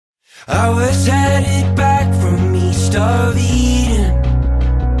I was headed back from east of Eden.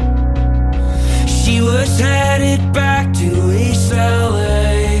 She was headed back to East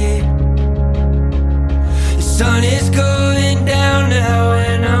LA. The sun is going down now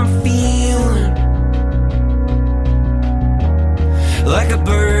and I'm feeling like a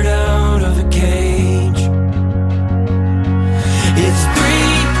bird out of a cage. It's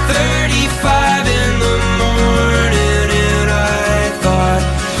 3:35 in the morning and I thought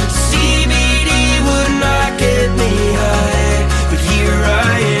CBD would not get me high, but here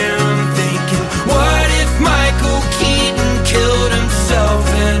I am thinking, what if Michael Keaton killed himself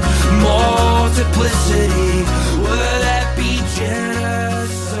in multiplicity? Would that be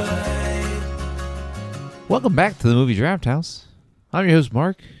genocide? Welcome back to the Movie Draft House. I'm your host,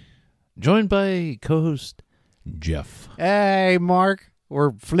 Mark, joined by co-host Jeff. Hey, Mark.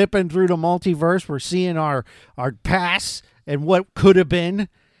 We're flipping through the multiverse. We're seeing our past and what could have been.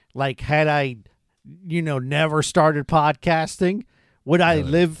 Like, had I, never started podcasting, would I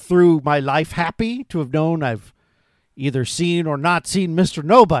live through my life happy to have known I've either seen or not seen Mr.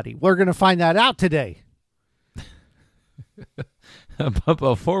 Nobody? We're going to find that out today. But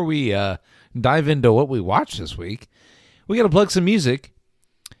before we dive into what we watched this week, we got to plug some music.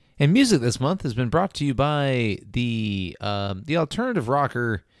 And music this month has been brought to you by the alternative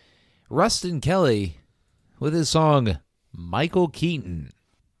rocker Rustin Kelly with his song Michael Keaton.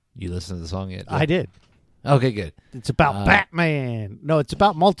 You listened to the song yet? I did. Okay, good. It's about Batman. No, it's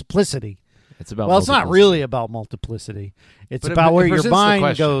about multiplicity. It's about It's not really about multiplicity. It's about where your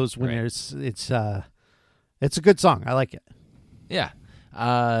mind goes when there's. It's a good song. I like it. Yeah.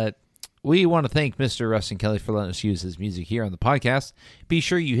 We want to thank Mr. Rustin Kelly for letting us use his music here on the podcast. Be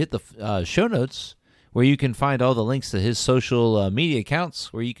sure you hit the show notes where you can find all the links to his social media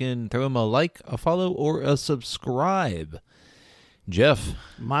accounts where you can throw him a like, a follow, or a subscribe. Jeff.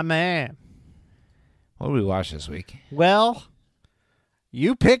 My man. What did we watch this week? Well,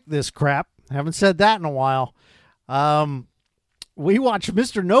 you picked this crap. Haven't said that in a while. We watched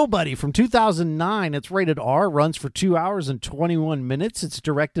Mr. Nobody from 2009. It's rated R, runs for 2 hours and 21 minutes. It's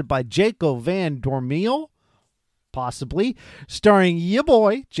directed by Jaco Van Dormiel, possibly, starring your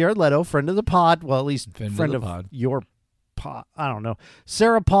boy, Jared Leto, friend of the pod. Well, at least friend of your pod. I don't know.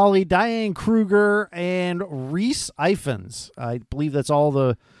 Sarah Polley, Diane Kruger, and Rhys Ifans. I believe that's all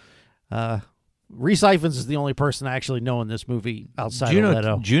the... Rhys Ifans is the only person I actually know in this movie outside of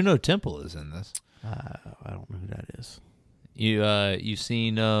Leto. Juno Temple is in this. I don't know who that is. You've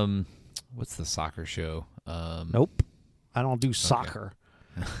seen what's the soccer show? Nope, I don't do soccer.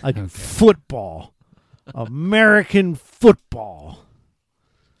 I do football, American football.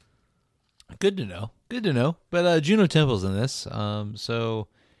 Good to know. But Juno Temple's in this.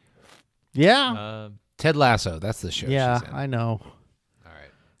 Yeah. Ted Lasso. That's the show. Yeah, she's in. I know. All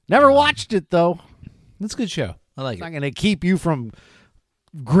right. Never watched it though. It's a good show. I like It's it. not going to keep you from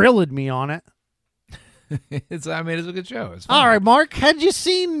grilling me on it. It's a good show. It's fun. All right, Mark, had you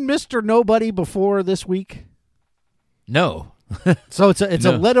seen Mr. Nobody before this week? No. So it's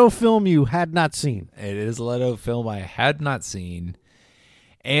a Leto film you had not seen. It is a Leto film I had not seen,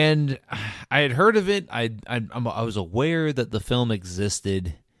 and I had heard of it. I was aware that the film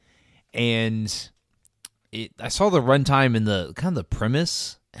existed, and I saw the runtime and the kind of the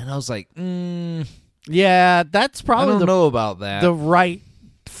premise, and I was like, Yeah, that's probably I don't know about that. The right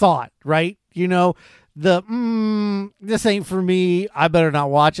thought, right? This ain't for me. I better not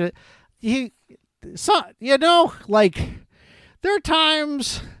watch it. There are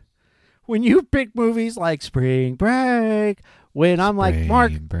times when you pick movies like Spring Break when I'm like,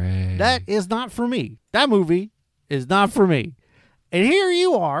 Mark, that is not for me. That movie is not for me. And here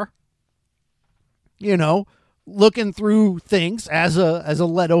you are, looking through things as a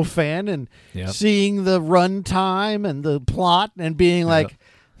Leto fan and seeing the runtime and the plot and being like,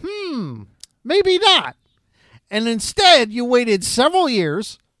 maybe not. And instead, you waited several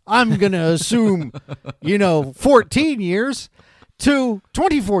years, I'm going to assume, 14 years to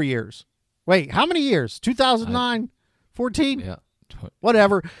 24 years. Wait, how many years? 2009? 14? Yeah.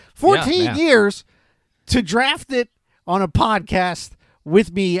 Whatever. 14 years to draft it on a podcast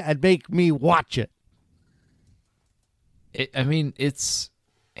with me and make me watch it. It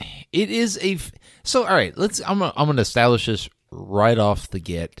is a... So, all right, I'm going to establish this right off the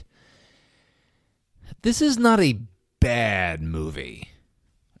get. This is not a bad movie,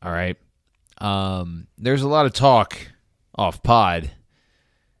 all right? There's a lot of talk off pod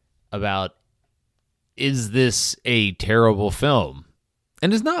about, is this a terrible film?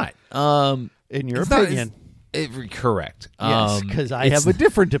 And it's not. In your opinion. Correct. Yes, because I have a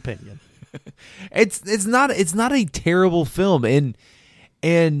different opinion. It's not a terrible film, and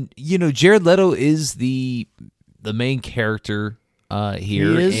And Jared Leto is the main character here, He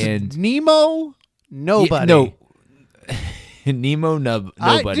is and Nemo. Nobody. no, Nemo,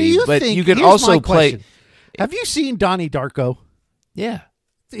 nobody. Do you but think, you can here's also my play. question. Have you seen Donnie Darko? Yeah,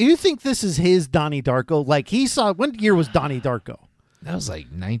 Do you think this is his Donnie Darko? Like he saw. When year was Donnie Darko? that was like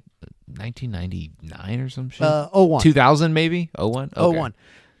 1999 or some shit. 01. 2000 maybe. 01. Okay. 01.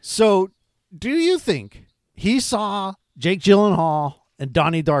 So, do you think he saw Jake Gyllenhaal and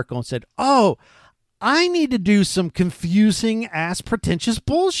Donnie Darko and said, "Oh, I need to do some confusing ass pretentious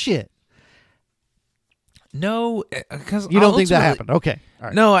bullshit"? No, because You don't think that happened? Okay. All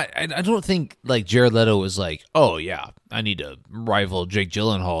right. No, I don't think like Jared Leto was like, oh yeah, I need to rival Jake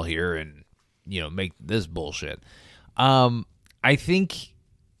Gyllenhaal here and make this bullshit. I think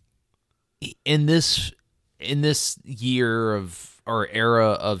in this year of or era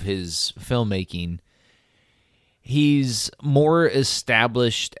of his filmmaking, he's more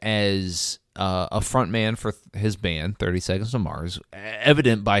established as a frontman for his band 30 Seconds to Mars,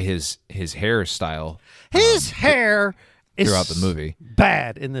 evident by his hairstyle. His hair is throughout the movie.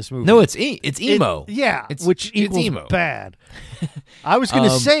 bad in this movie. No, it's emo. Which it's equals emo. bad. I was going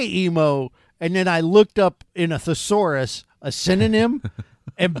to say emo, and then I looked up in a thesaurus a synonym,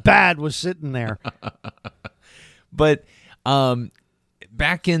 and bad was sitting there. But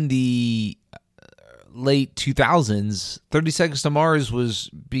back in the late 2000s, 30 Seconds to Mars was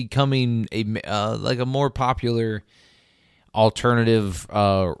becoming a more popular alternative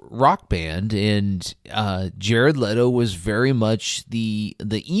rock band, and Jared Leto was very much the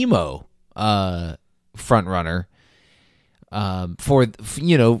emo front runner for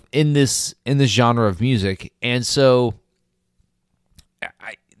in this genre of music. And so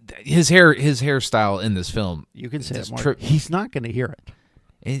his hairstyle in this film, You can say it's it, Mark. He's not going to hear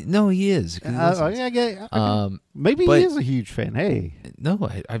it. no, he is. 'Cause he listens. Maybe but- he is a huge fan. Hey, No,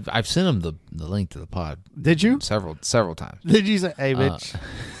 I've sent him the link to the pod did you? several times. Did you say, "Hey, bitch,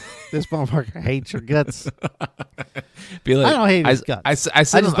 this motherfucker hates your guts"? Be like, I don't hate his guts. I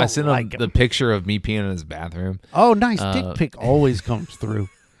sent just him don't like the him. picture of me peeing in his bathroom. Oh, nice dick pic always comes through.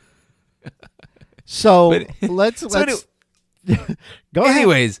 So But- let's So go ahead.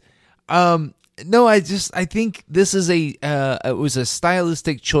 anyways, no, I think this is it was a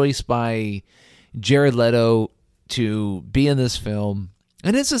stylistic choice by Jared Leto to be in this film,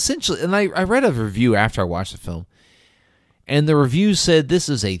 and it's essentially. And I read a review after I watched the film, and the review said this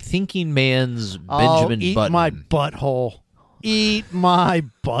is a thinking man's Benjamin eat Button. my butthole. Eat my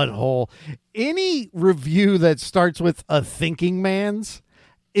butthole. Any review that starts with a thinking man's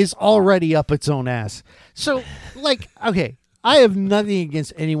is already up its own ass. So, okay, I have nothing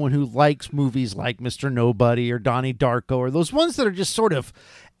against anyone who likes movies like Mr. Nobody or Donnie Darko or those ones that are just sort of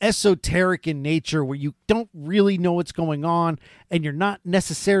esoteric in nature where you don't really know what's going on and you're not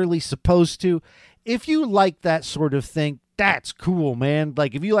necessarily supposed to. If you like that sort of thing, that's cool, man.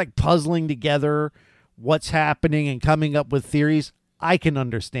 Like if you like puzzling together what's happening and coming up with theories, I can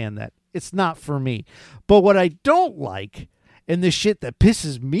understand that. It's not for me. But what I don't like, and the shit that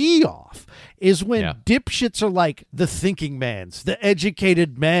pisses me off, is when dipshits are like the thinking man's, the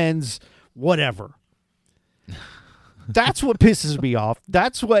educated man's, whatever. That's what pisses me off.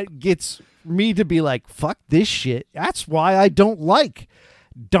 That's what gets me to be like, fuck this shit. That's why I don't like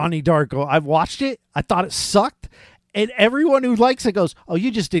Donnie Darko. I've watched it. I thought it sucked. And everyone who likes it goes, oh,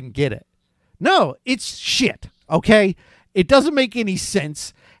 you just didn't get it. No, it's shit, okay? It doesn't make any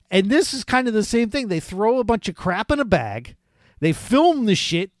sense. And this is kind of the same thing. They throw a bunch of crap in a bag. They film the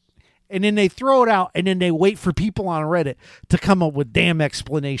shit, and then they throw it out, and then they wait for people on Reddit to come up with damn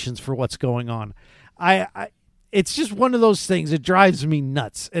explanations for what's going on. It's just one of those things. It drives me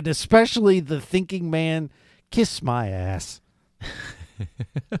nuts, and especially the thinking man. Kiss my ass.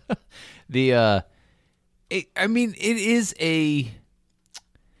 It is a.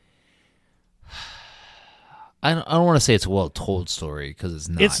 I don't want to say it's a well-told story because it's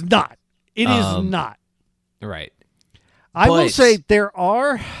not. It's not. It is not. Right. I will But- say there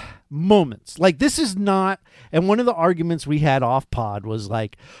are moments like this is not, and one of the arguments we had off pod was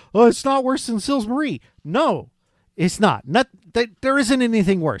like, oh, it's not worse than Sils Marie. No, it's not. Not that there isn't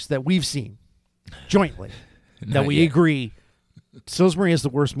anything worse that we've seen jointly that Not we yet. agree. Sils Marie is the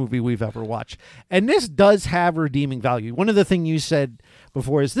worst movie we've ever watched, and this does have redeeming value. One of the things you said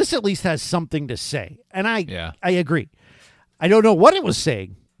before is this at least has something to say, and I agree. I don't know what it was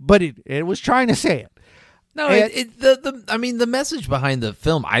saying, but it was trying to say it. No, And- the message behind the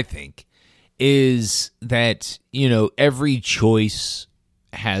film, I think, is that every choice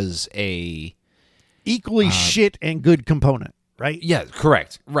has a Equally shit and good component, right? yeah,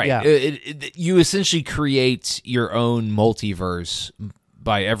 correct, right. Yeah. You essentially create your own multiverse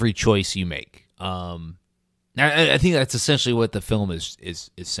by every choice you make. I think that's essentially what the film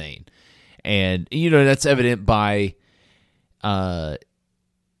is saying, and that's evident by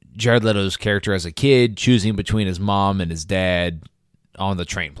Jared Leto's character as a kid choosing between his mom and his dad on the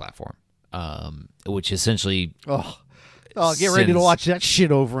train platform, which essentially get ready to watch that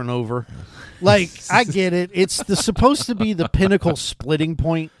shit over and over. Like, I get it. It's supposed to be the pinnacle splitting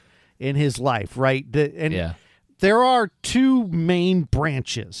point in his life, right? There are two main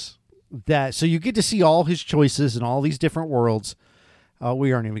branches so you get to see all his choices in all these different worlds.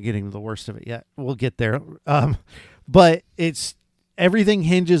 We aren't even getting to the worst of it yet. We'll get there. But everything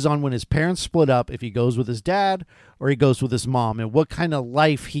hinges on when his parents split up, if he goes with his dad or he goes with his mom, and what kind of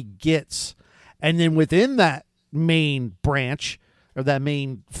life he gets. And then within that main branch, or that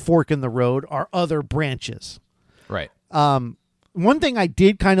main fork in the road, are other branches. Right. One thing I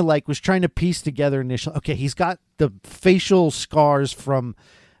did kind of like was trying to piece together initially. Okay, he's got the facial scars from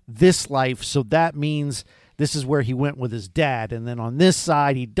this life, so that means this is where he went with his dad. And then on this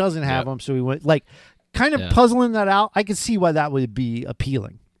side, he doesn't have them, so he went, like, kind of puzzling that out. I could see why that would be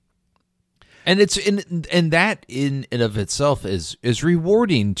appealing. And that in and of itself is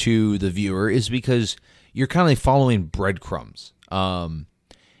rewarding to the viewer, is because you're kind of following breadcrumbs. And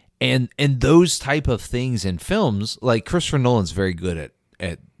those type of things in films, like Christopher Nolan's very good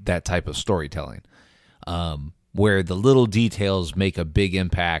at that type of storytelling, where the little details make a big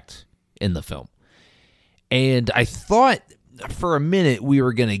impact in the film. And I thought for a minute we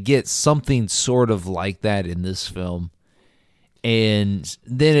were going to get something sort of like that in this film. And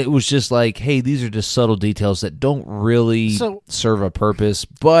then it was just like, hey, these are just subtle details that don't really serve a purpose,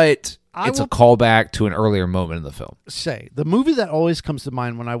 but it's a callback to an earlier moment in the film. The movie that always comes to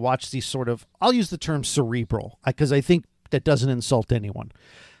mind when I watch these sort of, I'll use the term cerebral, because I think that doesn't insult anyone.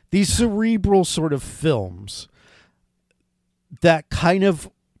 These cerebral sort of films that kind of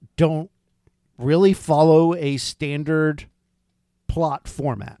don't really follow a standard plot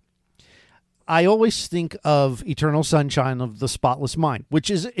format. I always think of Eternal Sunshine of the Spotless Mind, which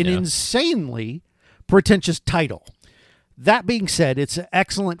is an insanely pretentious title. That being said, it's an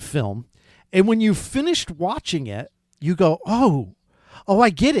excellent film. And when you finished watching it, you go, oh, I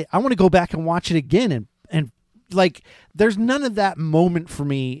get it. I want to go back and watch it again. And like, there's none of that moment for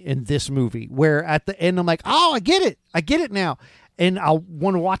me in this movie where at the end I'm like, oh, I get it. I get it now. And I'll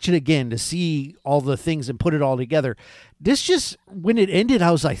want to watch it again to see all the things and put it all together. This just, when it ended, I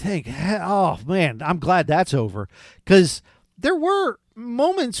was like, oh man, I'm glad that's over. Because there were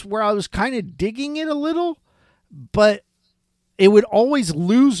moments where I was kind of digging it a little, but it would always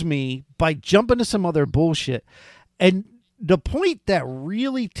lose me by jumping to some other bullshit. And the point that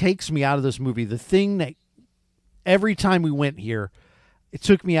really takes me out of this movie, the thing that every time we went here, it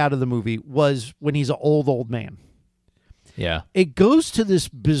took me out of the movie, was when he's an old man. Yeah. It goes to this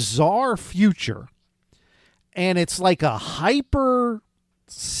bizarre future, and it's like a hyper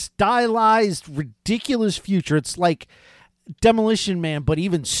stylized, ridiculous future. It's like Demolition Man, but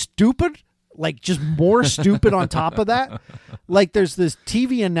even stupid, like just more stupid on top of that. Like there's this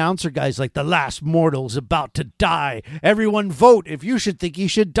TV announcer guy's like, the last mortal's about to die. Everyone vote if you should think he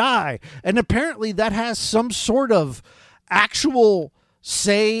should die. And apparently that has some sort of actual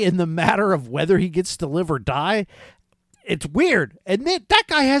say in the matter of whether he gets to live or die. It's weird. And then that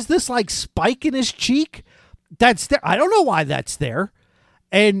guy has this like spike in his cheek that's there. I don't know why that's there.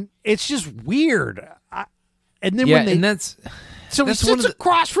 And it's just weird. And then when they... and that's... So he sits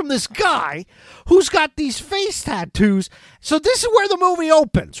across from this guy who's got these face tattoos. So this is where the movie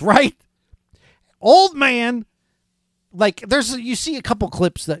opens, right? Old man, like you see a couple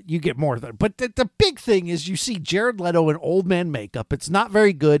clips that you get more than, but the big thing is you see Jared Leto in old man makeup. It's not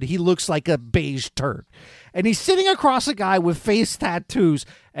very good. He looks like a beige turd. And he's sitting across a guy with face tattoos,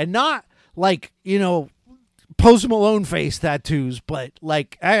 and not like, Post Malone face tattoos, but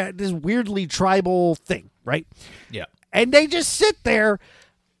like this weirdly tribal thing, right? Yeah. And they just sit there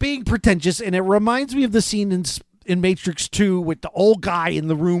being pretentious, and it reminds me of the scene in Matrix 2 with the old guy in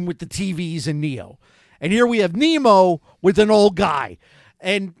the room with the TVs and Neo. And here we have Nemo with an old guy.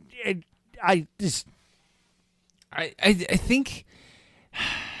 And I think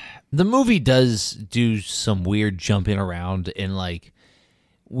the movie does do some weird jumping around in like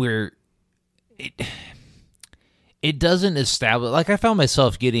where it doesn't establish, like I found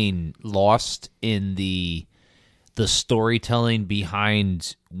myself getting lost in the storytelling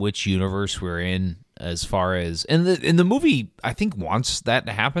behind which universe we're in, as far as in the movie I think wants that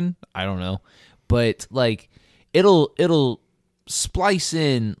to happen. I don't know. But like it'll splice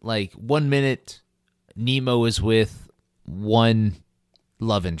in like 1 minute Nemo is with one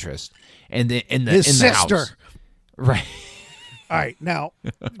love interest and then in the sister. house. Right. All right, now,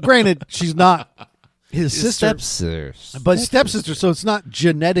 granted, she's not his sister, Stepsisters. but stepsister, so it's not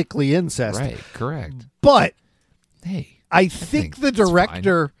genetically incest. Right, correct. But Hey, I think the that's fine.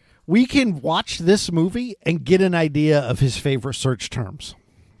 director, we can watch this movie and get an idea of his favorite search terms.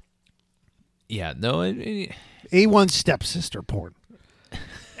 Yeah, no, A1 stepsister porn.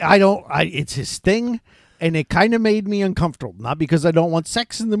 It's his thing, and it kind of made me uncomfortable. Not because I don't want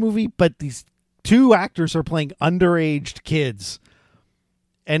sex in the movie, but these two actors are playing underage kids,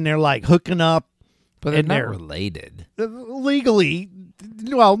 and they're like hooking up. but they're and not they're related. legally.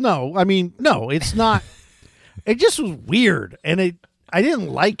 Well, no, I mean, no, it's not. It just was weird, and I didn't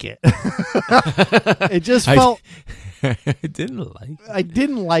like it. It just felt. I didn't like. I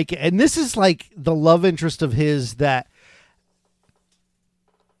didn't like it. And this is like the love interest of his that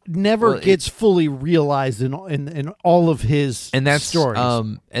never gets fully realized in all of his And that's stories.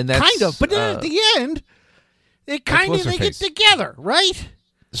 and that's kind of. But then at the end, it kind of what's her they get face? together, right?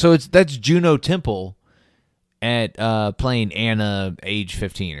 so that's Juno Temple at playing Anna, age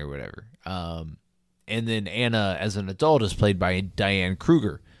 15 or whatever. And then Anna, as an adult, is played by Diane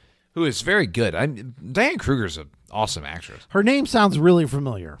Kruger, who is very good. Diane Kruger's an awesome actress. Her name sounds really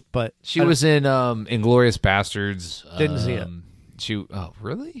familiar, but She was in Inglourious Bastards. Didn't see it. Oh,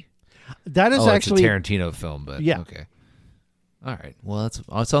 really? that is actually it's a Tarantino film, but Yeah. okay. All right. Well,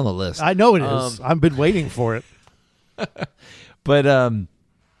 it's on the list. I know it is. I've been waiting for it. But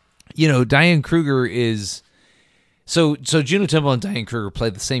Diane Kruger is so Juno Temple and Diane Kruger play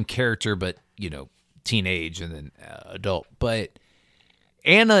the same character, but teenage and then adult. But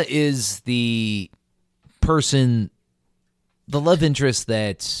Anna is the person, the love interest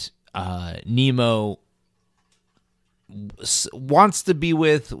that Nemo wants to be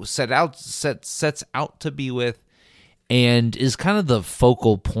with, sets out to be with, and is kind of the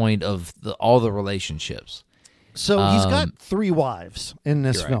focal point of all the relationships. So he's got 3 wives in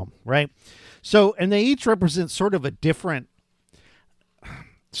this You're right. film, right? So, and they each represent sort of a different.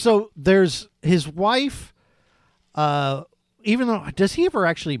 So there's his wife. Even though, does he ever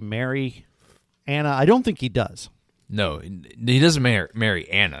actually marry Anna? I don't think he does. No, he doesn't marry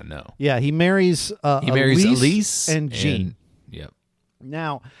Anna. No, Yeah, he marries. he marries Elise Elise and Jean. Yep.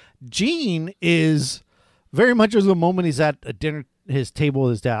 Now, Jean is very much as the moment he's at a dinner, his table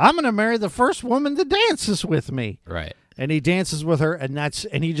with his dad. I'm going to marry the first woman that dances with me. Right. And he dances with her, and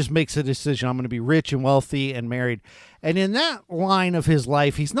he just makes a decision. I'm going to be rich and wealthy and married. And in that line of his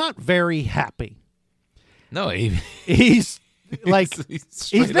life, he's not very happy. No, he He's like straight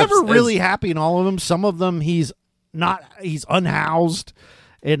he's up never says- really happy in all of them. Some of them he's unhoused.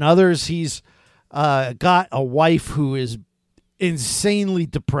 In others, he's got a wife who is insanely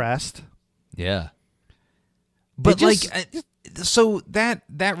depressed. Yeah. But just- so that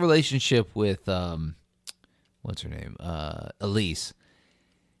relationship with what's her name, Elise,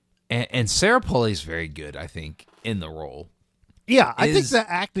 and Sarah Pauli's very good, I think, in the role. Yeah, I think Is-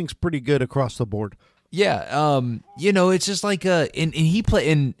 the acting's pretty good across the board. Yeah, it's just like and he play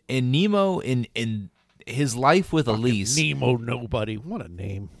in Nemo in his life with Elise Nemo Nobody. What a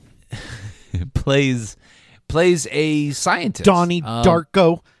name. plays a scientist. Donnie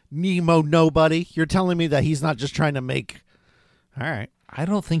Darko, Nemo Nobody. You're telling me that he's not just trying to make. All right. I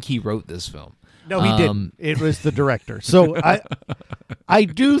don't think he wrote this film. No, he didn't. It was the director. So I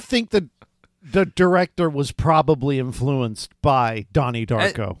do think that the director was probably influenced by Donnie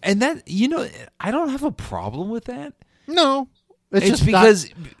Darko. And that I don't have a problem with that. No, It's just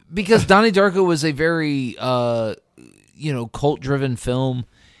because Donnie Darko was a very cult-driven film,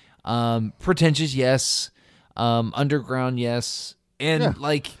 pretentious, yes, underground, yes, and Yeah.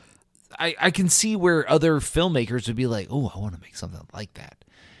 like I can see where other filmmakers would be like, oh, I want to make something like that.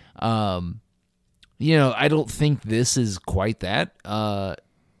 I don't think this is quite that. I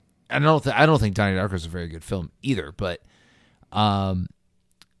don't think Donnie Darko is a very good film either, but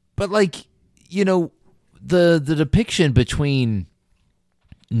like the depiction between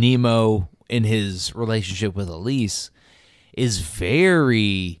Nemo and his relationship with Elise is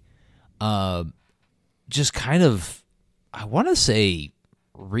very just kind of, I want to say,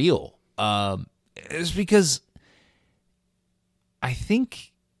 real. It's because I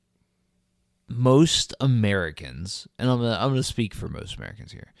think most Americans, and I'm gonna speak for most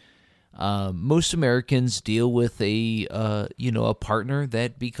Americans here. Most Americans deal with a partner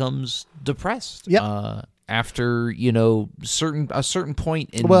that becomes depressed. Yep. After a certain point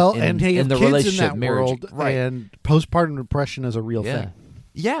in and they have the kids relationship in that marriage, world, right? and postpartum depression is a real Yeah. thing.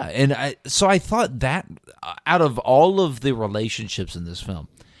 Yeah, and I thought that out of all of the relationships in this film,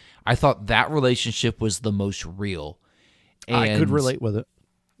 I thought that relationship was the most real. And I could relate with it.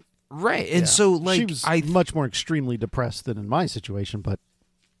 Right. And Yeah. so, like, she was much more extremely depressed than in my situation, but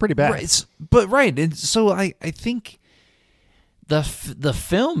pretty bad. Right. And so I think the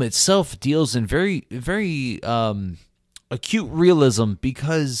film itself deals in very, very acute realism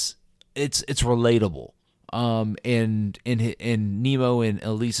because it's relatable. And Nemo and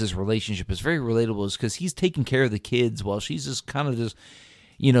Elise's relationship is very relatable, because he's taking care of the kids while she's just kind of just,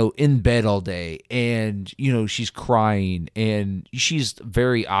 in bed all day, and, she's crying, and she's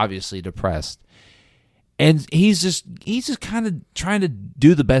very obviously depressed. And he's just kind of trying to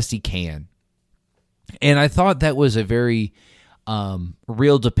do the best he can. And I thought that was a very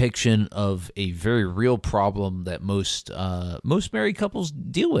real depiction of a very real problem that most married couples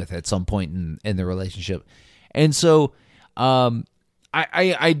deal with at some point in their relationship. And so I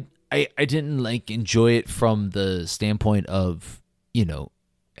didn't enjoy it from the standpoint of,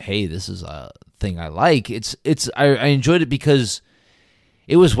 hey, this is a thing I like. I enjoyed it because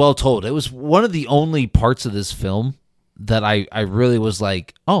it was well told. It was one of the only parts of this film that I really was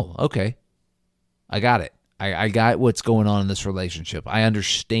like, oh, okay, I got it. I got what's going on in this relationship. I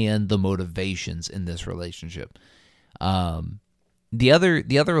understand the motivations in this relationship. The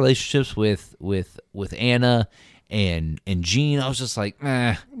other relationships with Anna and Gene, I was just like,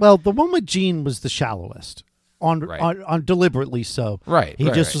 eh. Well, the one with Gene was the shallowest. On deliberately so. Right. He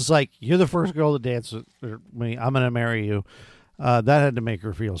just was like, you're the first girl to dance with me. I'm going to marry you. That had to make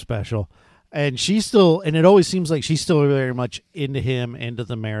her feel special. And she's still, and it always seems like she's still very much into him, into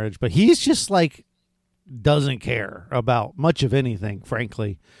the marriage. But he's just like, doesn't care about much of anything,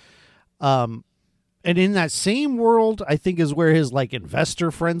 frankly. And in that same world, I think is where his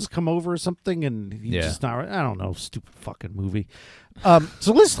investor friends come over or something, and he's just not. I don't know, stupid fucking movie.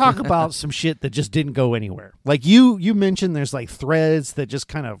 So let's talk about some shit that just didn't go anywhere. Like you mentioned, there's threads that just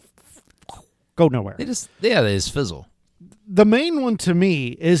kind of go nowhere. They just fizzle. The main one to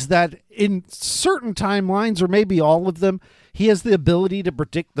me is that in certain timelines, or maybe all of them, he has the ability to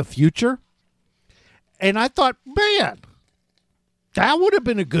predict the future. And I thought, man, that would have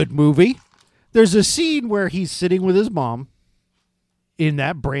been a good movie. There's a scene where he's sitting with his mom in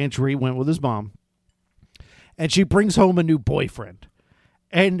that branch where he went with his mom, and she brings home a new boyfriend.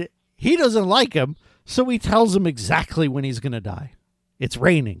 And he doesn't like him, so he tells him exactly when he's going to die. It's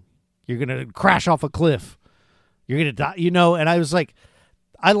raining. You're going to crash off a cliff. You're going to die, And I was like,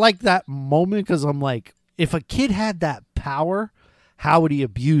 I like that moment because I'm like, if a kid had that power, how would he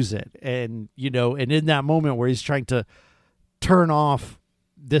abuse it? And, and in that moment where he's trying to turn off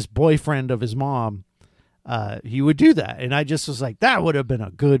this boyfriend of his mom, he would do that. And I just was like, that would have been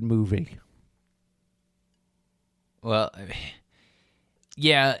a good movie. Well,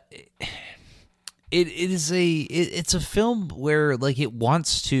 yeah, it's a film where it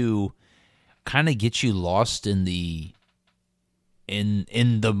wants to kind of get you lost in the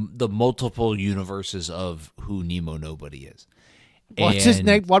multiple universes of who Nemo Nobody is. What's his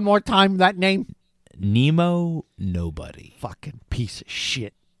name? One more time, that name. Nemo Nobody. Fucking piece of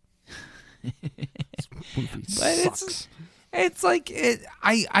shit. This movie But sucks. It's like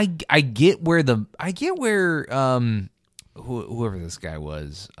I get where whoever this guy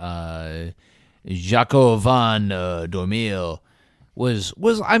was, Jaco van Dormil was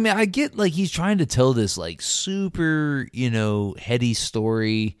I mean, I get he's trying to tell this super heady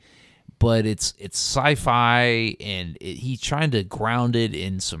story, but it's sci-fi, and he's trying to ground it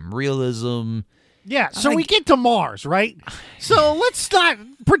in some realism. Yeah, so we get to Mars, right? So let's not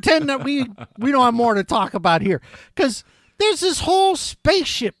pretend that we don't have more to talk about here, because there's this whole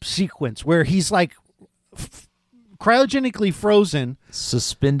spaceship sequence where he's cryogenically frozen,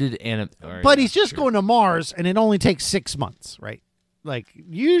 suspended, but he's just going to Mars, and it only takes 6 months, right?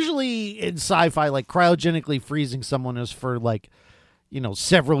 Usually in sci-fi, cryogenically freezing someone is for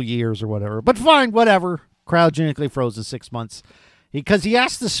several years or whatever. But fine, whatever. Cryogenically frozen 6 months, because he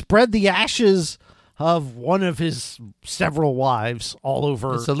has to spread the ashes of one of his several wives all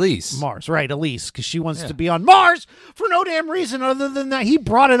over Elise. Mars. Right, Elise, because she wants to be on Mars for no damn reason other than that he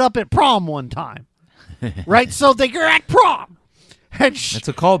brought it up at prom one time. Right, so they're at prom. And it's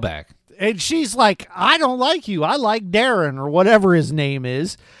a callback. And she's like, I don't like you. I like Darren, or whatever his name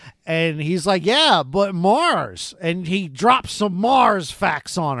is. And he's like, yeah, but Mars. And he drops some Mars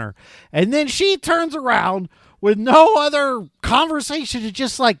facts on her. And then she turns around with no other conversation to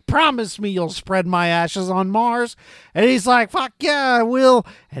just promise me you'll spread my ashes on Mars. And he's like, fuck yeah, I will.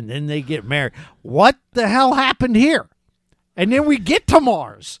 And then they get married. What the hell happened here? And then we get to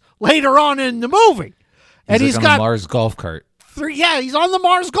Mars later on in the movie. And he's got a Mars golf cart. He's on the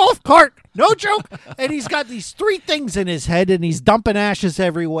Mars golf cart. No joke. And he's got these 3 things in his head, and he's dumping ashes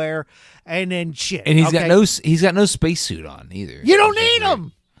everywhere. And then shit. And he's got no spacesuit on either. You don't need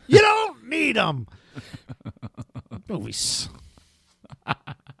him. You don't need them. Movies.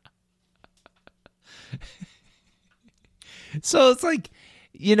 So it's like,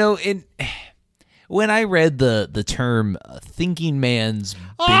 when I read the term thinking man's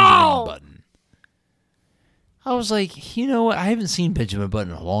Benjamin Button, I was like, you know what? I haven't seen Benjamin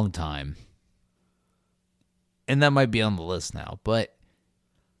Button in a long time. And that might be on the list now, but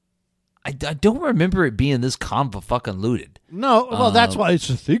I don't remember it being this convoluted. No, well, that's why it's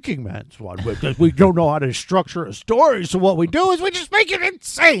a thinking man's one. Because we don't know how to structure a story, so what we do is we just make it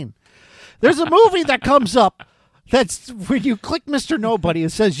insane. There's a movie that comes up that's when you click Mr. Nobody,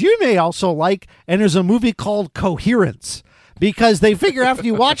 it says you may also like, and there's a movie called Coherence, because they figure after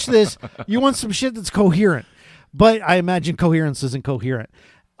you watch this, you want some shit that's coherent. But I imagine Coherence isn't coherent.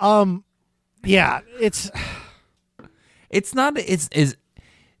 Yeah, it's not. It's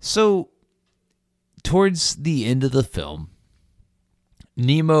so towards the end of the film,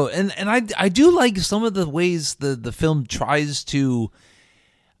 Nemo, and I do like some of the ways the film tries to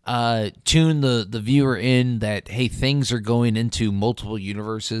tune the viewer in that, hey, things are going into multiple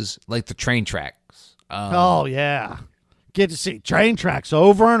universes, like the train tracks. Oh yeah, get to see train tracks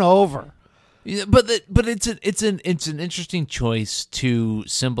over and over. Yeah, but it's an interesting choice to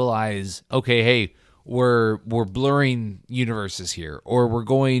symbolize, okay, hey, we're blurring universes here, or we're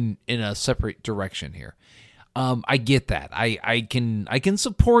going in a separate direction here. I get that. I can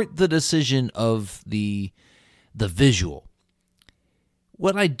support the decision of the visual.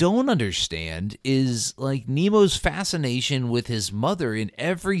 What I don't understand is like Nemo's fascination with his mother in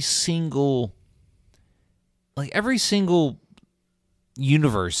every single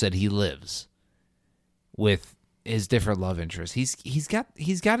universe that he lives with his different love interests. He's got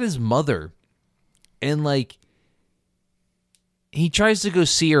his mother, and like he tries to go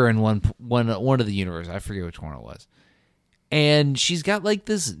see her in one of the universes. I forget which one it was. And she's got like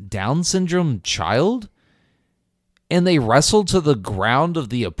this Down syndrome child, and they wrestle to the ground of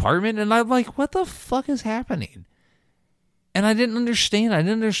the apartment, and I'm like, what the fuck is happening? And I didn't understand.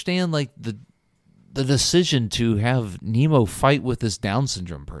 Like the decision to have Nemo fight with this Down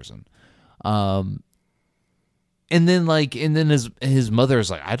syndrome person. And then his mother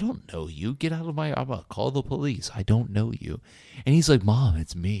is like, I don't know you. Get out of my, I'm gonna call the police. I don't know you. And he's like, Mom,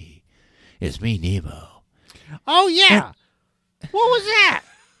 it's me. It's me, Nemo. Oh yeah. What was that?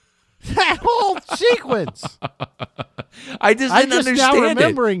 That whole sequence. I just didn't understand now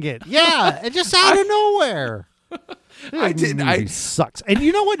remembering it. Yeah, it just out of nowhere. Movie sucks. And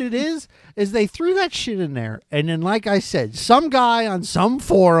you know what it is? Is they threw that shit in there, and then, like I said, some guy on some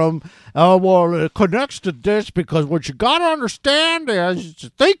forum, well, it connects to this because what you got to understand is it's a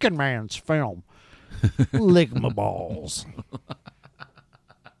thinking man's film. Lick my balls.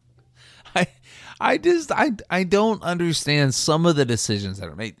 I don't understand some of the decisions that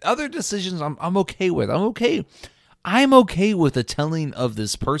are made. Other decisions I'm okay with. I'm okay with the telling of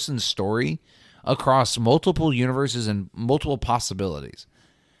this person's story across multiple universes and multiple possibilities.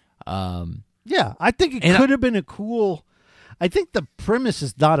 Yeah, I think it could have been a cool. I think the premise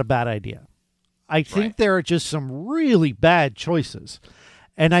is not a bad idea. I think there are just some really bad choices.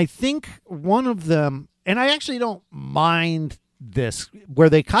 And I think one of them, and I actually don't mind this, where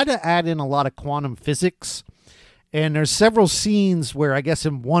they kind of add in a lot of quantum physics. And there's several scenes where I guess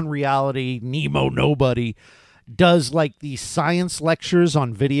in one reality, Nemo Nobody does like these science lectures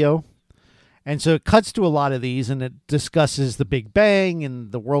on video. And so it cuts to a lot of these, and it discusses the Big Bang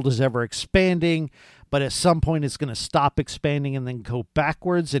and the world is ever expanding, but at some point it's going to stop expanding and then go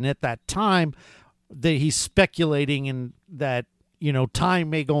backwards. And at that time, he's speculating in that, time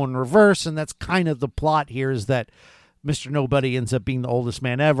may go in reverse, and that's kind of the plot here, is that Mr. Nobody ends up being the oldest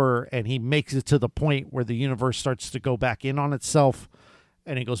man ever, and he makes it to the point where the universe starts to go back in on itself,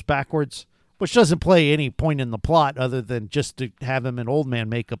 and it goes backwards, which doesn't play any point in the plot other than just to have him in old man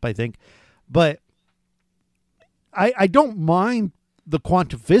makeup, I think. But I don't mind the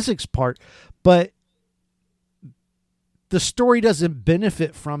quantum physics part, but the story doesn't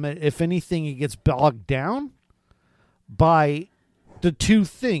benefit from it. If anything, it gets bogged down by the two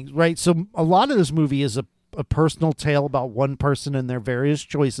things, right? So a lot of this movie is a personal tale about one person and their various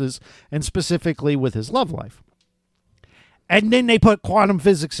choices, and specifically with his love life. And then they put quantum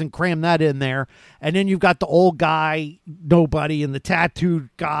physics and cram that in there. And then you've got the old guy, Nobody, and the tattooed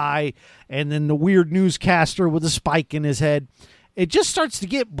guy, and then the weird newscaster with a spike in his head. It just starts to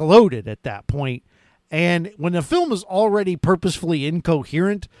get bloated at that point. And when the film is already purposefully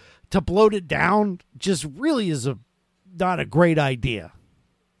incoherent, to bloat it down just really is not a great idea.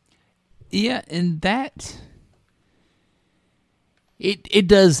 Yeah, and that it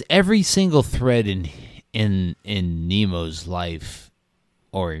does every single thread in Nemo's life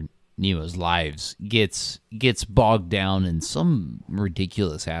or Nemo's lives gets bogged down in some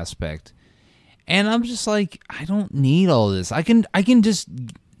ridiculous aspect. And I'm just like, I don't need all this. I can just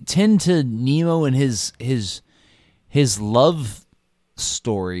tend to Nemo and his love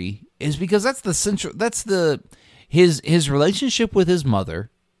story is because that's the central, that's his relationship with his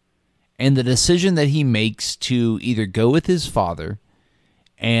mother and the decision that he makes to either go with his father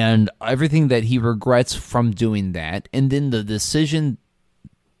and everything that he regrets from doing that, and then the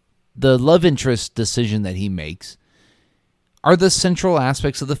love interest decision that he makes are the central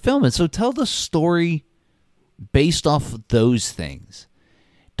aspects of the film. And so tell the story based off of those things.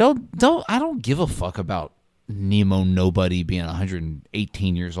 I don't give a fuck about Nemo Nobody being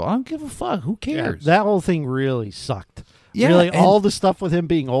 118 years old. I don't give a fuck. Who cares? Yeah, that whole thing really sucked. Yeah, really, and- all the stuff with him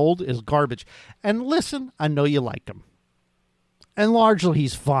being old is garbage. And listen, I know you like him. And largely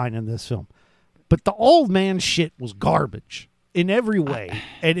he's fine in this film. But the old man shit was garbage in every way.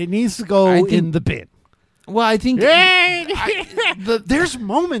 And it needs to go in the bin. Well, I think There's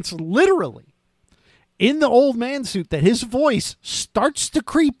moments literally in the old man suit that his voice starts to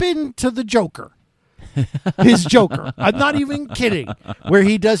creep into the Joker. His Joker. I'm not even kidding. Where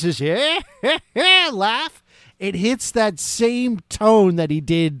he does his laugh. It hits that same tone that he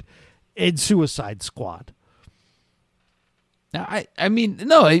did in Suicide Squad. I mean,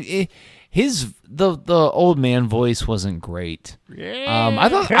 no, the old man voice wasn't great. I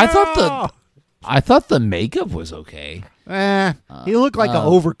thought the makeup was okay. He looked like an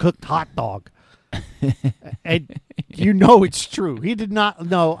overcooked hot dog. And you know it's true. He did not.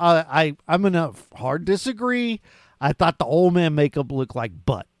 No, I'm going to hard disagree. I thought the old man makeup looked like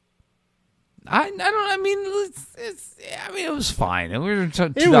butt. I mean, it was fine. We were in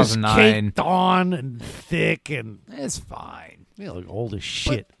It was 2009. caked on and thick, and It's fine. they look old as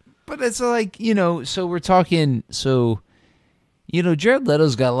shit. But it's like, so we're talking, Jared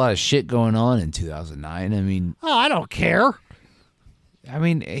Leto's got a lot of shit going on in 2009. I mean, I don't care.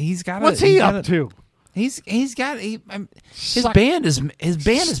 he's got. What's he up to? His Suck- band is making it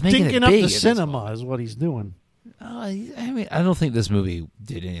Stinking up big the at this cinema is what he's doing. I don't think this movie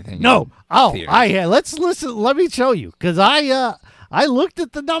did anything. No. in Oh, theaters. let's listen. Let me show you, because I looked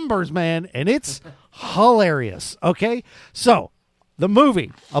at the numbers, man, and it's hilarious. Okay, so the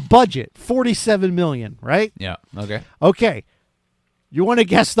movie, a budget $47 million, right? Yeah. Okay. Okay, you want to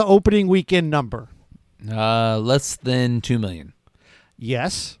guess the opening weekend number? Less than 2 million.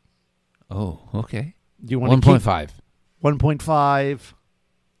 Yes. Oh, okay. Do you want to 1.5 1.5?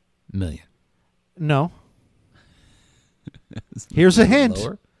 million. No. Here's a hint.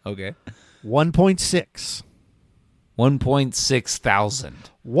 Lower. Okay. 1.6. 1.6 thousand.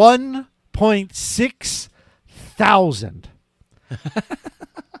 1.6 thousand.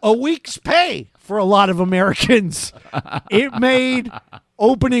 A week's pay for a lot of Americans. It made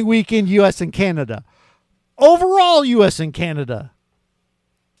opening weekend U.S. and Canada. Overall U.S. and Canada.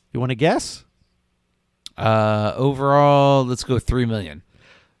 You want to guess? Overall, let's go 3 million.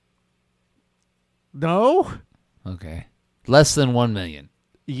 No? Okay. Less than 1 million.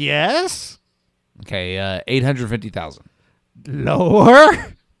 Yes? Okay. 850,000.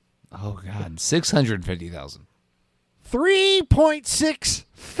 Lower? Oh God. 650,000. 3.6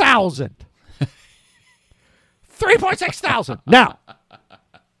 thousand. 3.6 thousand. Now,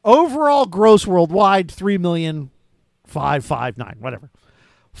 overall gross worldwide, 3,559,000, whatever.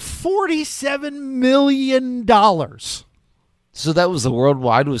 $47 million. So that was the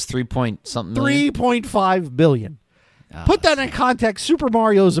worldwide was 3 point something million? 3.5 billion. Put that in context. Super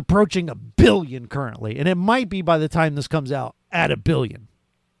Mario is approaching $1 billion currently, and it might be by the time this comes out at $1 billion.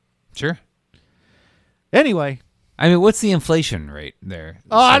 Sure. Anyway, I mean, what's the inflation rate there?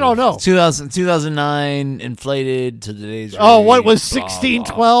 Oh, I don't know. 2009 inflated to today's rate. what was blah,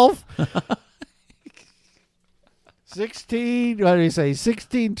 blah. 1612? 16, what do you say?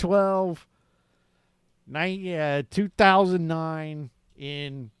 1612, 2009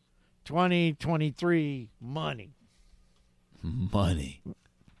 in 2023 money. Money.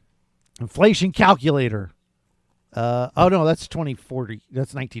 Inflation calculator. Oh no, that's 2040.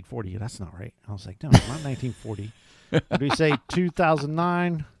 That's 1940. That's not right. I was like, no, it's not 1940. What do we say?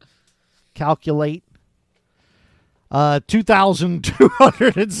 2009. Calculate.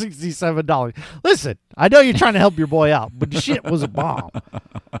 $2,267. Listen, I know you're trying to help your boy out, but the shit was a bomb.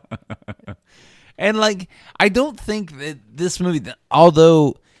 And I don't think that this movie,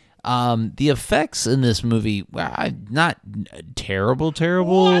 although the effects in this movie, not terrible.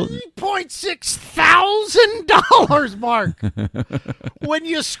 $1.6 thousand, Mark. When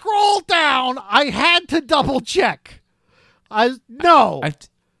you scroll down, I had to double check. No.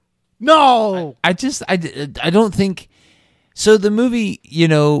 I don't think So the movie,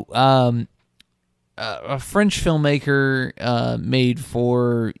 a French filmmaker made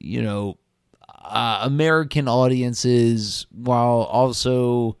for, American audiences while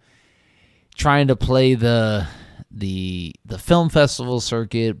also trying to play the film festival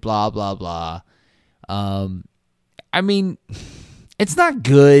circuit, blah blah blah. I mean, it's not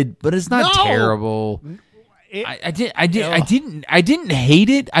good, but it's not terrible. I didn't hate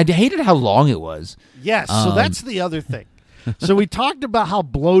it. I hated how long it was. Yes, so that's the other thing. So we talked about how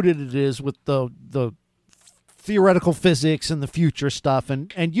bloated it is with the theoretical physics and the future stuff,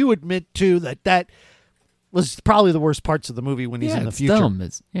 and you admit too that was probably the worst parts of the movie when he's in the it's future. Dumb.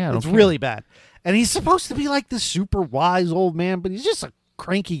 It's really bad. And he's supposed to be like this super wise old man, but he's just a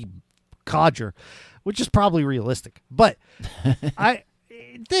cranky codger, which is probably realistic. But and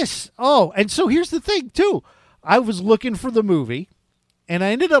so here's the thing too. I was looking for the movie, and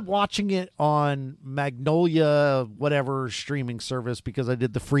I ended up watching it on Magnolia, whatever streaming service, because I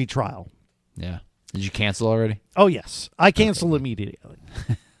did the free trial. Yeah. Did you cancel already? Oh, yes. I cancel immediately.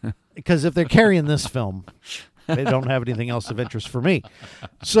 Because if they're carrying this film, they don't have anything else of interest for me.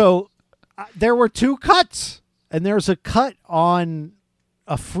 So there were 2 cuts, and there's a cut on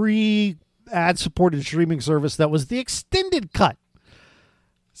a free ad-supported streaming service that was the extended cut.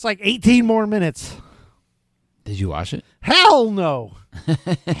 It's like 18 more minutes. Did you watch it? Hell no.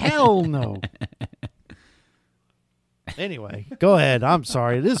 Hell no. Anyway, go ahead. I'm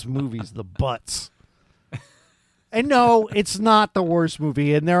sorry. This movie's the butts. And no, it's not the worst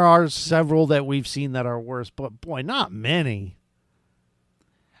movie. And there are several that we've seen that are worse, but boy, not many.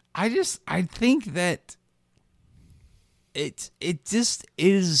 I think that it just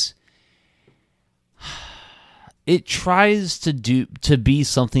is. It tries to be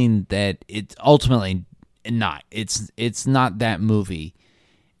something that it's ultimately not. It's not that movie.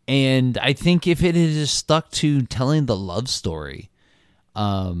 And I think if it had just stuck to telling the love story,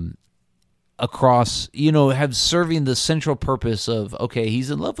 across, have serving the central purpose of, okay, he's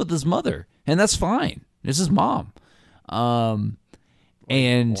in love with his mother, and that's fine. It's his mom.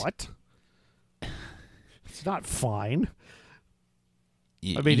 And what? It's not fine.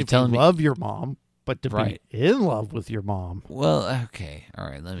 I mean, if you love your mom, but to be in love with your mom. Well, okay. All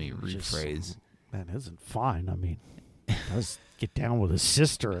right, let me rephrase. That isn't fine. I mean, he does get down with his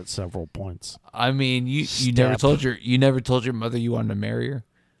sister at several points. I mean, you never told your mother you wanted to marry her?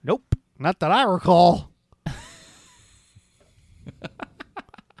 Nope. Not that I recall.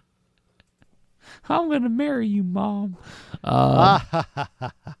 I'm going to marry you, Mom.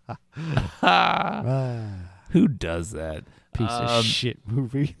 Who does that? Piece of shit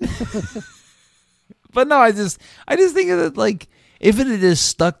movie. But no, I just think of it like, if it had just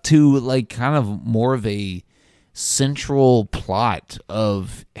stuck to like kind of more of a central plot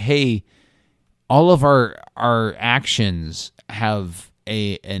of, hey, all of our actions have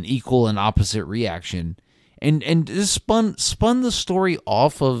an equal and opposite reaction, and just spun the story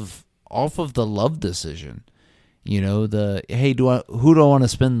off of the love decision, the hey, who do I want to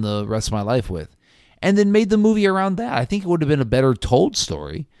spend the rest of my life with, and then made the movie around that. I think it would have been a better told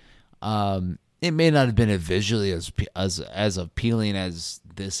story. It may not have been visually as appealing as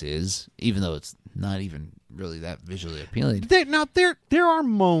this is, even though it's not even really that visually appealing. There are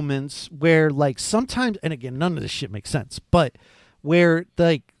moments where, like, sometimes, and again, none of this shit makes sense, but where,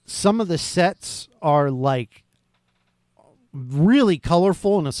 like, some of the sets are, like, really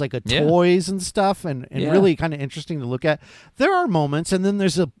colorful, and it's like toys and stuff, and really kind of interesting to look at. There are moments, and then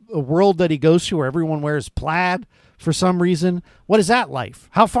there's a world that he goes to where everyone wears plaid for some reason. What is that life?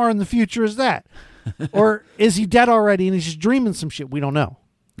 How far in the future is that? Or is he dead already and he's just dreaming some shit? We don't know.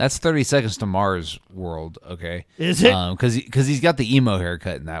 That's 30 Seconds to Mars world, okay? Is it? Because he's got the emo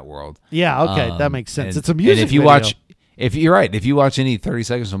haircut in that world. Yeah, okay, that makes sense. And, it's a music and if you video. if you watch any 30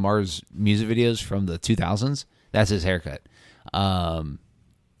 Seconds to Mars music videos from the 2000s, that's his haircut.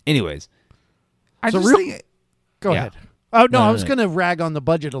 Anyways, Go ahead. Oh no, I was going to rag on the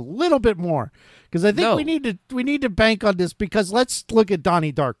budget a little bit more because I think we need to bank on this, because let's look at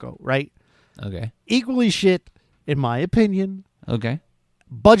Donnie Darko, right? Okay. Equally shit, in my opinion. Okay.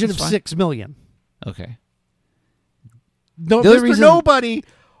 Budget of $6 million. Okay. No, Mr. Nobody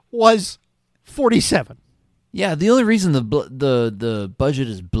was 47. Yeah, the only reason the budget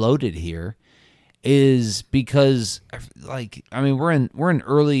is bloated here is because, like, I mean, we're in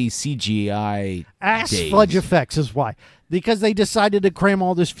early CGI days. Fudge effects is why. Because they decided to cram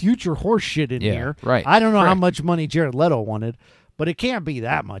all this future horse shit in here. Right. I don't know how much money Jared Leto wanted, but it can't be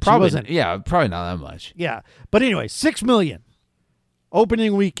that much. Probably not that much. Yeah. But anyway, $6 million.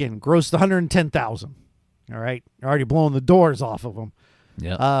 Opening weekend grossed $110,000. All right. You're already blowing the doors off of them.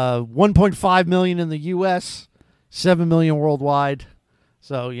 Yeah. $1.5 million in the U.S., 7 million worldwide.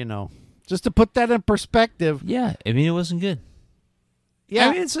 So, just to put that in perspective. Yeah, I mean, it wasn't good.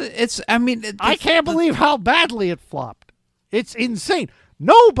 Yeah. I mean, I can't believe how badly it flopped. It's insane.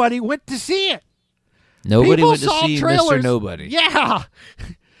 Nobody went to see it. Nobody People went to saw see trailers. Mr. Nobody. Yeah.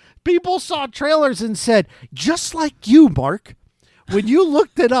 People saw trailers and said, just like you, Mark, when you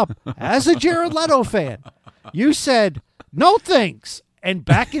looked it up as a Jared Leto fan, you said, no thanks. And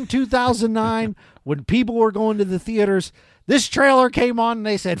back in 2009, when people were going to the theaters, this trailer came on and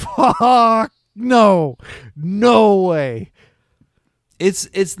they said, fuck, no way.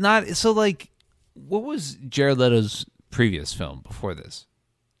 It's not, so like, what was Jared Leto's previous film before this?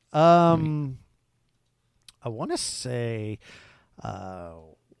 I want to say, let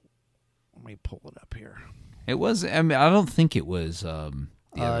me pull it up here. It was, I mean, I don't think it was the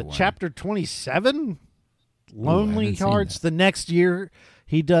other one. Chapter 27, Lonely haven't seen Hearts. that. The next year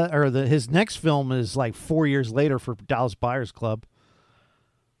he does, or his next film is like 4 years later for Dallas Buyers Club.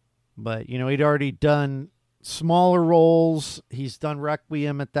 But he'd already done smaller roles. He's done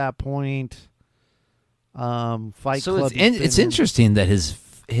Requiem at that point. Fight So Club. it's interesting that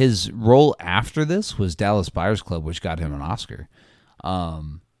his role after this was Dallas Buyers Club, which got him an Oscar.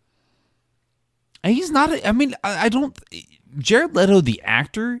 And he's not. I mean, I don't. Jared Leto, the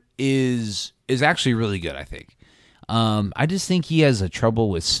actor, is actually really good. I think. I just think he has a trouble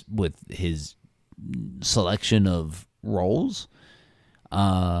with his selection of roles.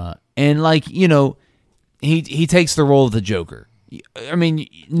 And like he takes the role of the Joker. I mean,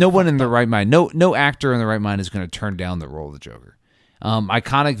 no one in the right mind, no actor in the right mind is going to turn down the role of the Joker.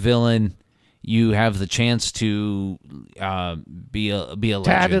 Iconic villain. You have the chance to be a legend.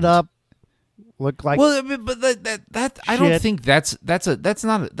 tatted up, look like. Well, but that I don't think that's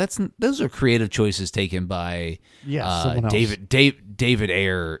those are creative choices taken by someone else. David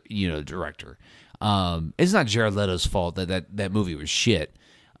Ayer, director. It's not Jared Leto's fault that movie was shit.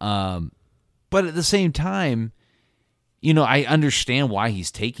 But at the same time, I understand why he's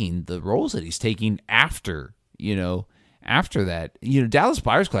taking the roles that he's taking after that. Dallas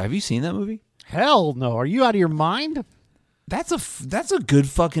Buyers Club. Have you seen that movie? Hell no! Are you out of your mind? That's a good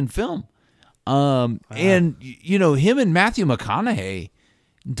fucking film. And him and Matthew McConaughey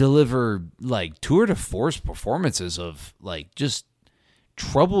deliver like tour de force performances of like just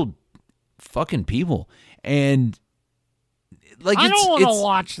troubled fucking people, and like I don't want to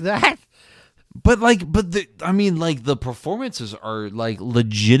watch that. But the performances are like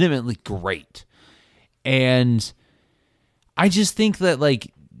legitimately great, and I just think that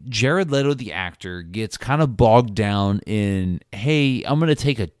like Jared Leto, the actor, gets kind of bogged down in, hey, I'm gonna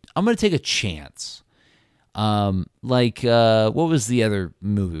take a chance. What was the other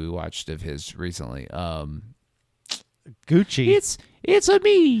movie we watched of his recently? Gucci. It's a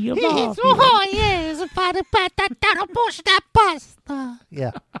me.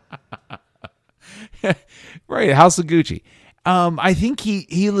 Yeah. Right, House of Gucci. I think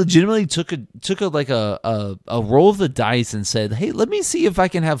he legitimately took a roll of the dice and said, "Hey, let me see if I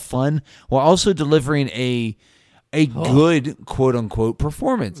can have fun while also delivering a good quote unquote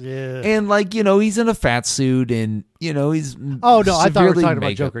performance." Yeah. And he's in a fat suit and he's Oh no, I thought we were severely talking about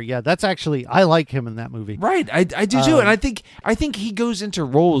makeup. Joker. Yeah, that's actually I like him in that movie. Right, I do too, and I think he goes into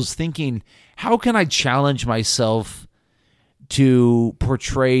roles thinking, how can I challenge myself to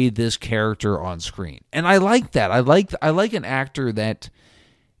portray this character on screen? And I like that. I like an actor that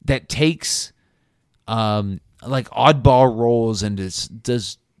takes like oddball roles and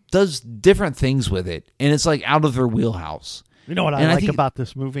does different things with it, and it's like out of their wheelhouse. You know what And I I like think- about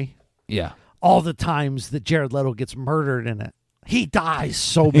this movie? Yeah. All the times that Jared Leto gets murdered in it. He dies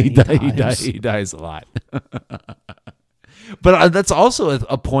so many times. He dies a lot. But that's also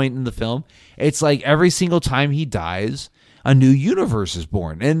a point in the film. It's like every single time he dies, a new universe is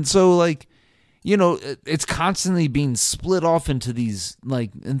born. And so it's constantly being split off into these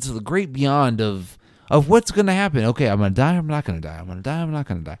into the great beyond of what's going to happen. Okay, I'm going to die, I'm not going to die. I'm going to die, I'm not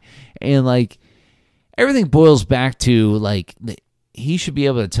going to die. And everything boils back to he should be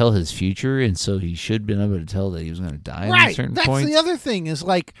able to tell his future, and so he should have been able to tell that he was going to die at a certain That's point. the other thing is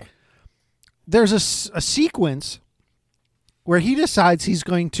there's a sequence where he decides he's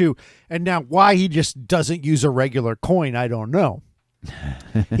going to, and now why he just doesn't use a regular coin, I don't know.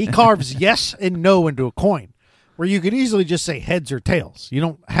 He carves yes and no into a coin, where you could easily just say heads or tails. You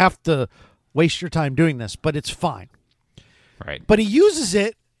don't have to waste your time doing this, but it's fine. Right. But he uses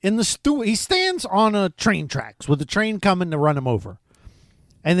it in the he stands on a train tracks with the train coming to run him over.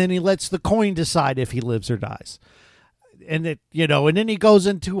 And then he lets the coin decide if he lives or dies. And and then he goes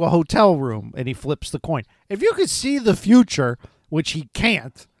into a hotel room and he flips the coin. If you could see the future, which he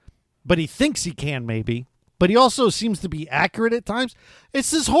can't, but he thinks he can maybe, but he also seems to be accurate at times. It's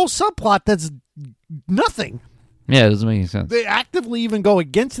this whole subplot that's nothing. Yeah, it doesn't make any sense. They actively even go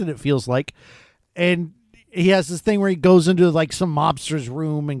against it feels like. And he has this thing where he goes into like some mobster's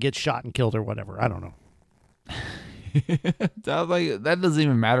room and gets shot and killed or whatever. I don't know. That doesn't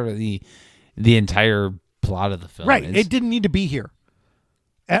even matter to the entire plot of the film. Right. It didn't need to be here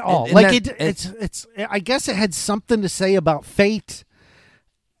at all. It's I guess it had something to say about fate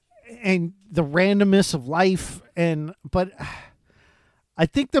and the randomness of life, but I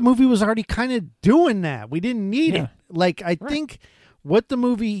think the movie was already kind of doing that. We didn't need it. Like, I think what the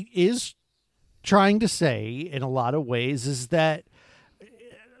movie is trying to say in a lot of ways is that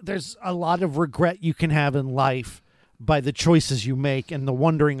there's a lot of regret you can have in life by the choices you make and the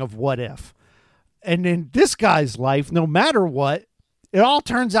wondering of what if. And in this guy's life, no matter what, it all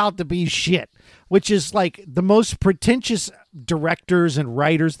turns out to be shit, which is like the most pretentious directors and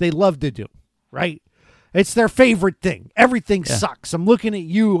writers, they love to do, right? It's their favorite thing. Everything sucks. I'm looking at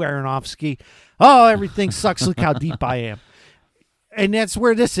you, Aronofsky. Oh, everything sucks. Look how deep I am. And that's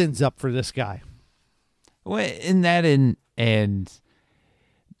where this ends up for this guy. Well, in that and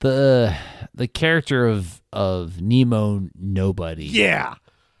the character of Nemo Nobody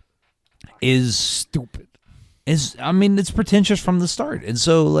is stupid. It's pretentious from the start. And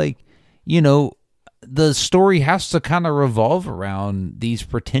so, like, you know, the story has to kind of revolve around these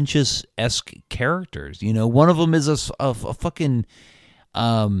pretentious-esque characters. You know, one of them is a fucking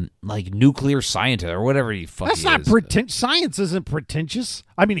like nuclear scientist or whatever he fucking is. That's not pretentious. Science isn't pretentious.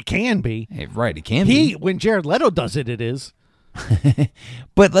 I mean, it can be. Hey, right, it can be. When Jared Leto does it, it is.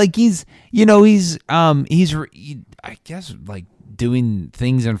 But like I guess like doing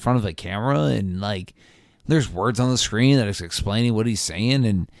things in front of a camera, and like there's words on the screen that is explaining what he's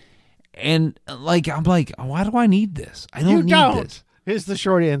saying, and like I'm like, why do I need this? I don't need this. Here's the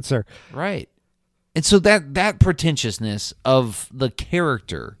short answer. Right. And so that pretentiousness of the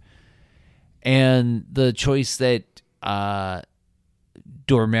character and the choice that Dormel,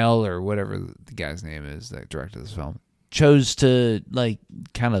 or whatever the guy's name is that directed this film, chose to like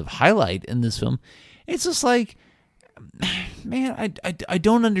kind of highlight in this film, it's just like, man, I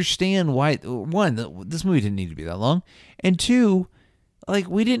don't understand why. One, this movie didn't need to be that long, and two, like,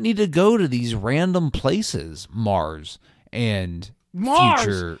 we didn't need to go to these random places, Mars and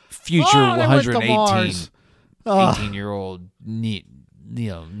future 18-year-old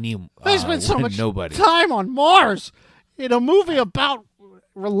They spent so much nobody time on Mars in a movie about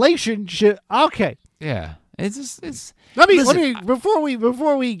relationship. Okay. Yeah. It's let me before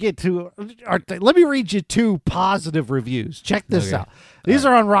we get to our thing, let me read you 2 positive reviews. Check this out. These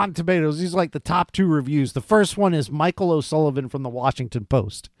are on Rotten Tomatoes. These are like the top 2 reviews. The first one is Michael O'Sullivan from the Washington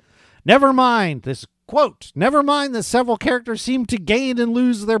Post. Never mind this quote. Never mind that several characters seem to gain and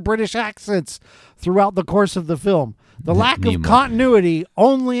lose their British accents throughout the course of the film. The lack of continuity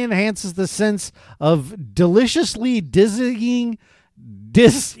only enhances the sense of deliciously dizzying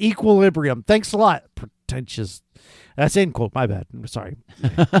disequilibrium. Thanks a lot. Pretentious. That's end quote. My bad. I'm sorry.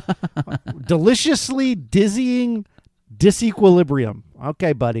 Deliciously dizzying disequilibrium.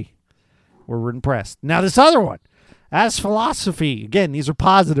 Okay, buddy. We're impressed. Now this other one. As philosophy, again, these are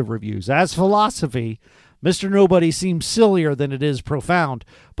positive reviews. As philosophy, Mr. Nobody seems sillier than it is profound.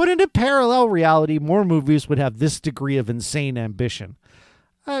 But in a parallel reality, more movies would have this degree of insane ambition.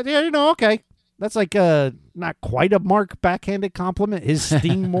 Okay. That's like not quite a Mark backhanded compliment. His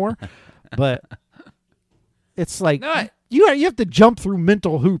sting more. But it's like you have to jump through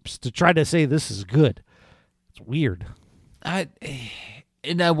mental hoops to try to say this is good. It's weird. I'm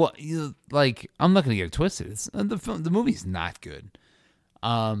not gonna get it twisted. The movie's not good.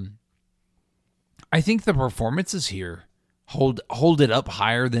 I think the performances here hold it up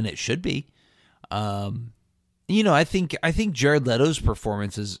higher than it should be. I think Jared Leto's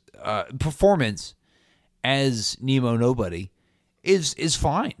performance as Nemo Nobody is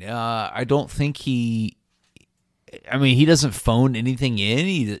fine. I don't think he doesn't phone anything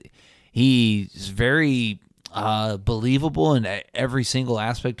in. He's very believable in every single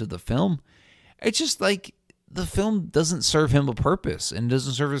aspect of the film. It's just like the film doesn't serve him a purpose and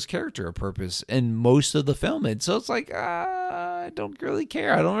doesn't serve his character a purpose in most of the film. And so it's like, I don't really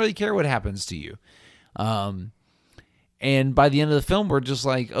care. I don't really care what happens to you. And by the end of the film, we're just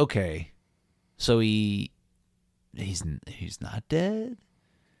like, okay, so he's not dead.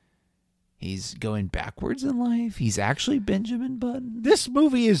 He's going backwards in life. He's actually Benjamin Button. This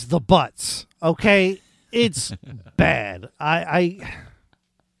movie is the butts. Okay. It's bad.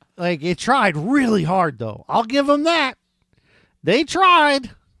 It tried really hard though. I'll give them that. They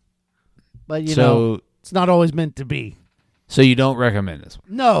tried. But it's not always meant to be. So you don't recommend this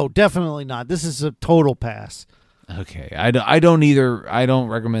one? No, definitely not. This is a total pass. Okay, I don't either. I don't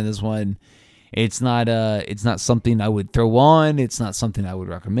recommend this one. It's not something I would throw on. It's not something I would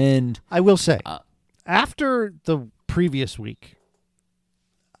recommend. I will say, after the previous week,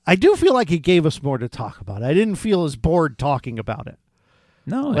 I do feel like it gave us more to talk about. I didn't feel as bored talking about it.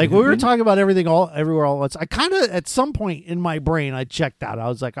 No, Like we were talking about everything everywhere all at once. I kind of at some point in my brain I checked out. I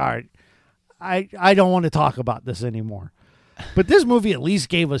was like, all right, I don't want to talk about this anymore. But this movie at least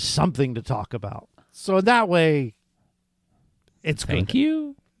gave us something to talk about. So that way, it's Thank good.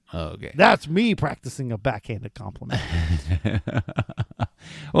 you. Oh, okay. That's me practicing a backhanded compliment.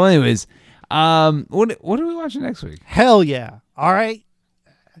 Well, anyways, what are we watching next week? Hell yeah. All right.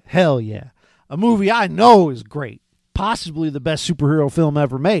 Hell yeah. A movie I know is great. Possibly the best superhero film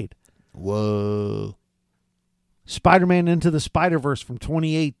ever made. Whoa. Spider-Man Into the Spider-Verse from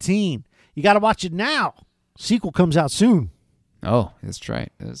 2018. You got to watch it now. Sequel comes out soon. Oh, that's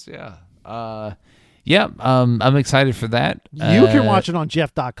right. I'm excited for that. You can watch it on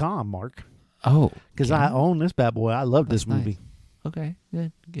Jeff.com, Mark. Oh, Because I own this bad boy. I love this movie. okay,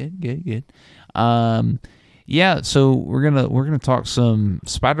 good. Yeah, so we're gonna talk some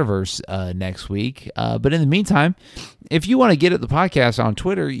Spider-Verse next week. But in the meantime, if you want to get at the podcast on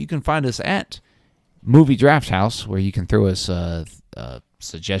Twitter, you can find us at Movie Draft House, where you can throw us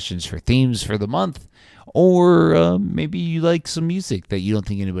suggestions for themes for the month, or maybe you like some music that you don't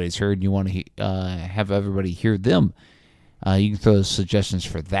think anybody's heard and you want to have everybody hear them. You can throw suggestions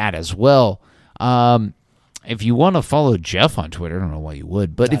for that as well. If you want to follow Jeff on Twitter, I don't know why you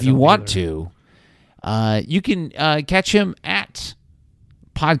would, but if you want to, you can catch him at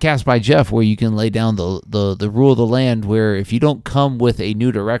Podcast by Jeff, where you can lay down the rule of the land, where if you don't come with a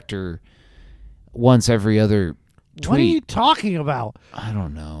new director once every other tweet. What are you talking about? I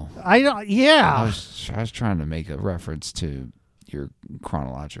don't know. Yeah. I was trying to make a reference to your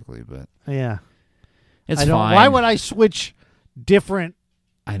chronologically, but Yeah. it's I don't. fine. Why would I switch different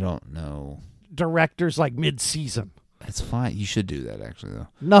I don't know. directors like mid-season? It's fine. You should do that, actually, though.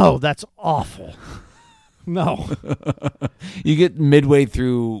 No, that's awful. No. You get midway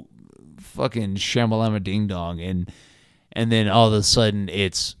through fucking Shamalama Ding Dong, and then all of a sudden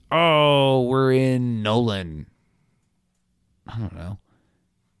it's, we're in Nolan. I don't know.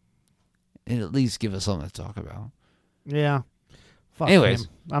 And at least give us something to talk about. Yeah. Fuck Anyways. him.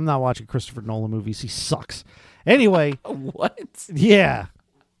 I'm not watching Christopher Nolan movies. He sucks. Anyway, What? yeah.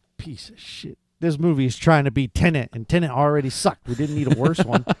 Piece of shit. This movie is trying to be Tenet, and Tenet already sucked. We didn't need a worse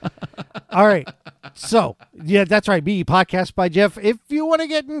one. All right. So, yeah, that's right. BE Podcast by Jeff. If you want to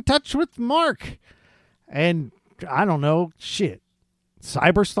get in touch with Mark and, I don't know, shit,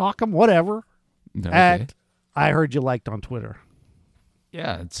 cyberstalk him, whatever, Okay. at I Heard You Liked on Twitter.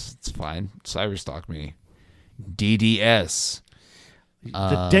 Yeah, it's fine. Cyberstalk me. DDS.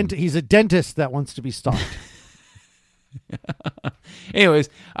 He's a dentist that wants to be stalked. Anyways,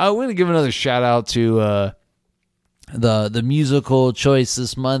 we're going to give another shout out to the musical choice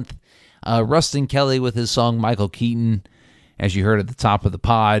this month. Rustin Kelly with his song Michael Keaton. As you heard at the top of the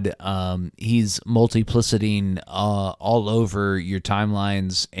pod, he's multiplicitying all over your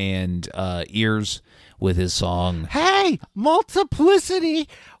timelines and ears with his song. Hey, multiplicity.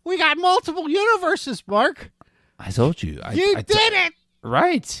 We got multiple universes, Mark. I told you. You did it.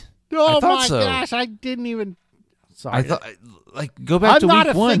 Right. Oh, I thought my so. gosh. I didn't even. Sorry. I thought, go back I'm to not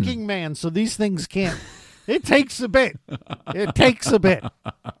week a one. thinking man, so these things can't. It takes a bit. It takes a bit.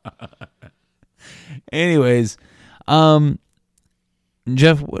 Anyways,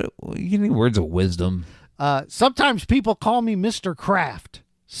 Jeff, you get any words of wisdom? Sometimes people call me Mr. Kraft.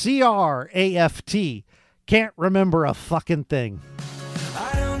 CRAFT. Can't remember a fucking thing.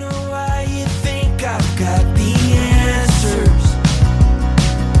 I don't know why you think I've got the answers.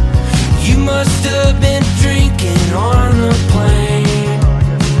 You must have been drinking on the plane.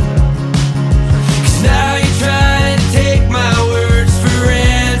 'Cause now you're trying to take my words for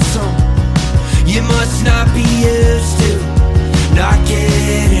ransom. You must not be used to not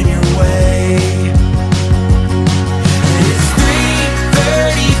getting your way. And it's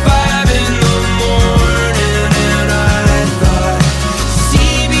 3:35 in the morning, and I thought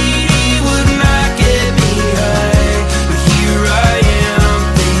CBD would not get me high. But here I am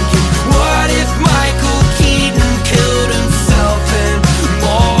thinking, what if Michael Keaton killed himself in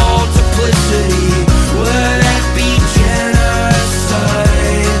multiplicity? Would that be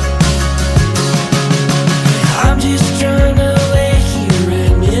genocide? I'm just trying to lay here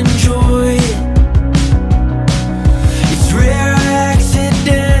and enjoy it. It's rare I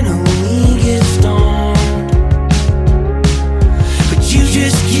accidentally get stoned, but you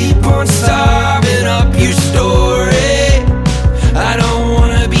just keep on sobbing up your story.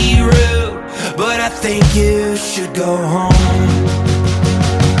 go home.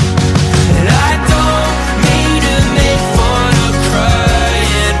 And I don't mean to make fun of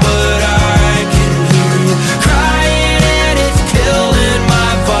crying, but I can hear you crying and it's killing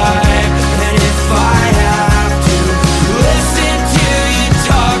my vibe. And if I have to listen to you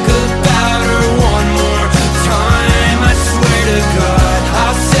talk about her one more time, I swear to God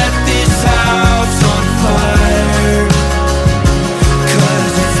I'll set this house on fire.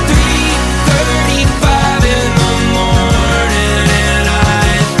 'Cause it's 3:35 in the morning and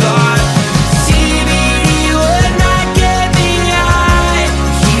I thought CBD would not get me high.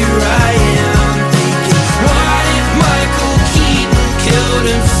 Here I am thinking, what if Michael Keaton killed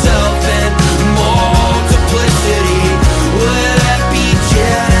himself in multiplicity? Would that be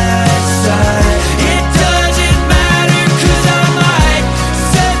genocide? It doesn't matter 'cause I might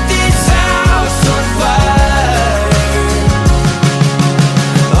set this house on fire.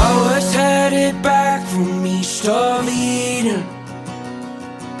 I was headed back from East of Eden.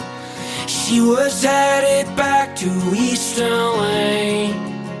 She was headed back to East LA.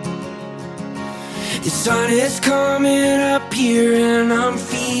 The sun is coming up here and I'm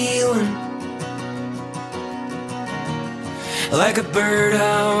feeling like a bird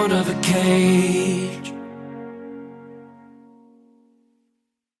out of a cage.